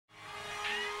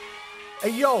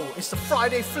Hey yo, it's the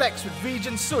Friday Flex with Veej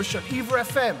and Sush on EAVA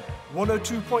FM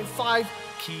 102.5.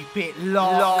 Keep it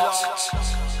locked.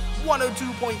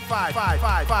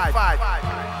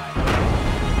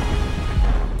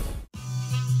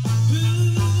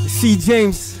 102.5. C.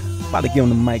 James, about to get on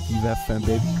the mic, EAVA FM,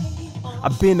 baby.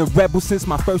 I've been a rebel since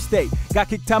my first day. Got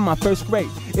kicked out my first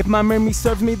grade. If my memory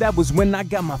serves me, that was when I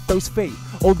got my first fade.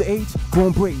 Older age,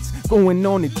 growing braids, going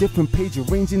on a different page,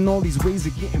 arranging all these ways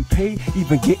of getting paid,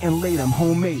 even getting late. I'm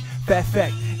homemade. Fat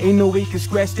fact, ain't no way you can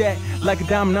scratch that. Like a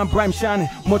diamond, I'm bright and shining.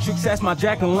 More tricks, that's my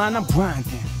jack and line. I'm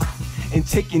grinding and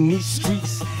taking these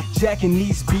streets, jacking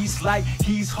these beats like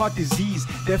he's heart disease.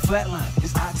 That flatline,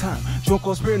 it's our time. Drunk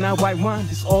on spirit, not white wine.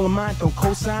 It's all of mine. Don't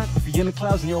co-sign. If you're in the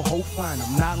clouds and your whole fine,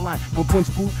 I'm not lying. 1 punch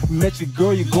fool, you met your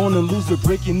girl, you're gonna lose. The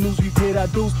breaking news, we paid our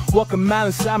dues. Walk a mile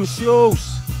inside my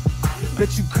shoes.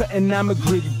 Bet you couldn't, I'm a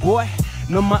gritty boy.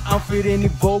 Know my outfit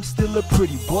ain't Vogue, still a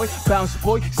pretty boy. Bounce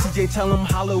boy, CJ tell him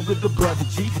holler with the brother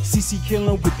G. CC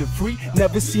killing with the free,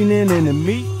 never seen an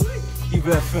enemy.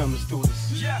 EAVA FM, let's do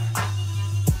this. Yeah.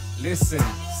 Listen,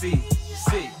 see,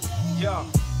 yo.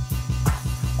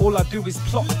 All I do is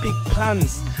plot big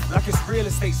plans, like it's real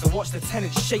estate, so watch the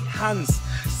tenants shake hands.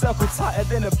 Circle tighter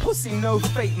than a pussy, no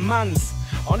fake mans.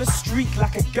 On a streak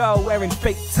like a girl wearing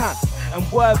fake tan. And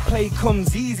wordplay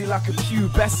comes easy like a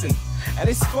pubescent. And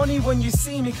it's funny when you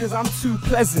see me cause I'm too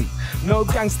pleasant. No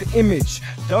gangster image,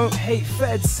 don't hate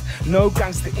feds. No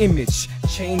gangster image,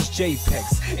 change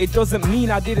JPEGs. It doesn't mean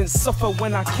I didn't suffer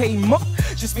when I came up.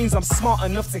 Just means I'm smart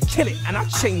enough to kill it and I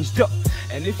changed up.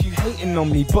 And if you hating on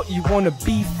me but you wanna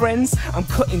be friends, I'm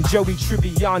cutting Joey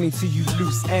Tribbiani to you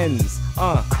loose ends.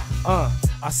 I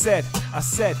said,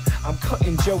 I'm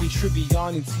cutting Joey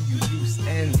Tribbiani to you loose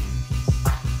ends.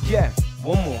 Yeah,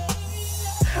 one more.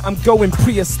 I'm going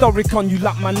prehistoric on you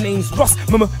like my name's Ross.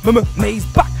 Maze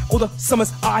back all the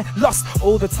summers I lost.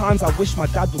 All the times I wish my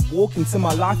dad would walk into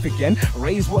my life again.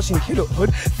 Raised watching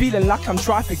kidhood, feeling like I'm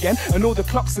trife again. And all the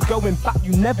clocks are going back,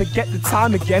 you never get the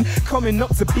time again. Coming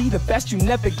up to be the best, you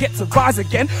never get to rise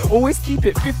again. Always keep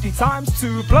it 50 times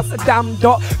 2 plus a damn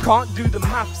dot. Can't do the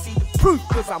math, see the proof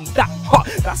cause I'm that hot.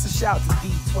 That's a shout to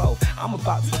D12, I'm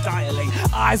about to dilate.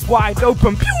 Eyes wide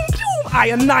open, pew pew, I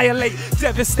annihilate,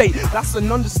 devastate. That's an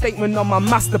understatement on my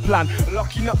master plan.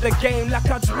 Locking up the game like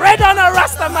a dread on a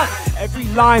Rasta man. Every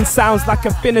line sounds like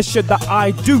a finisher that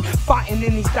I do. Fighting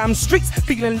in these damn streets,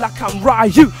 feeling like I'm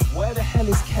Ryu. Where the hell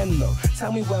is Kenlo?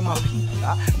 Tell me where my people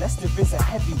are. Leicester is a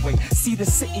heavyweight. See the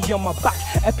city on my back.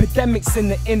 Epidemics in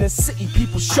the inner city.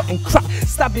 People shooting crap,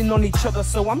 stabbing on each other.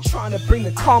 So I'm trying to bring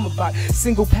the karma back.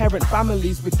 Single parent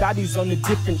families with daddies on a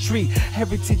different tree.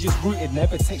 Heritage is rooted,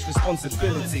 never takes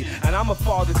responsibility. And I'm a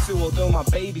father too, although my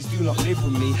babies do not live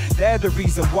with me. They're the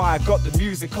reason why I got the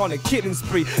music on a kidding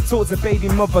spree. Towards a baby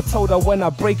mother, told her when I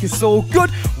break it's all good.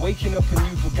 Waking up in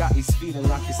new Bugatti's feeling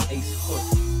like it's Ace Hood.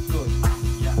 Good.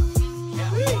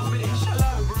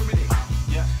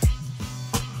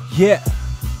 Yeah.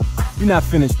 You're not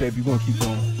finished, baby. We're gonna keep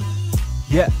going.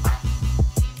 Yeah.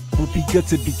 Would be good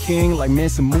to be king like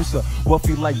Mansa Musa,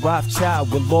 wealthy like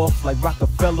Rothschild, with loft like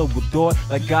Rockefeller, with door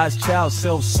like God's child,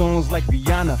 sells songs like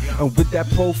Rihanna, and with that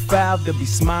profile they'll be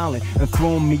smiling and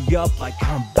throwing me up like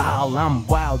I'm Baal, I'm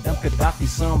wild, I'm Gaddafi,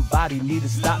 somebody need to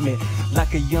stop me,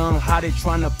 like a young hottie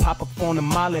trying to pop up on a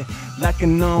molly, like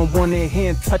an unwanted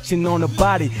hand touching on a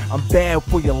body. I'm bad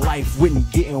for your life, Whitney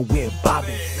getting with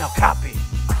Bobby. Now copy.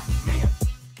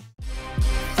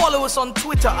 Follow us on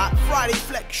Twitter at Friday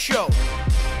Flex Show.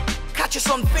 Catch us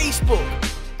on Facebook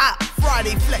at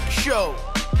Friday Flex Show.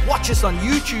 Watch us on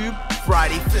YouTube,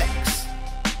 Friday Flex.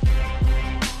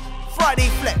 Friday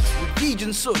Flex with Veej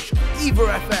and Sush,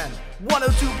 EAVA FM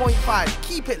 102.5.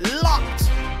 Keep it locked.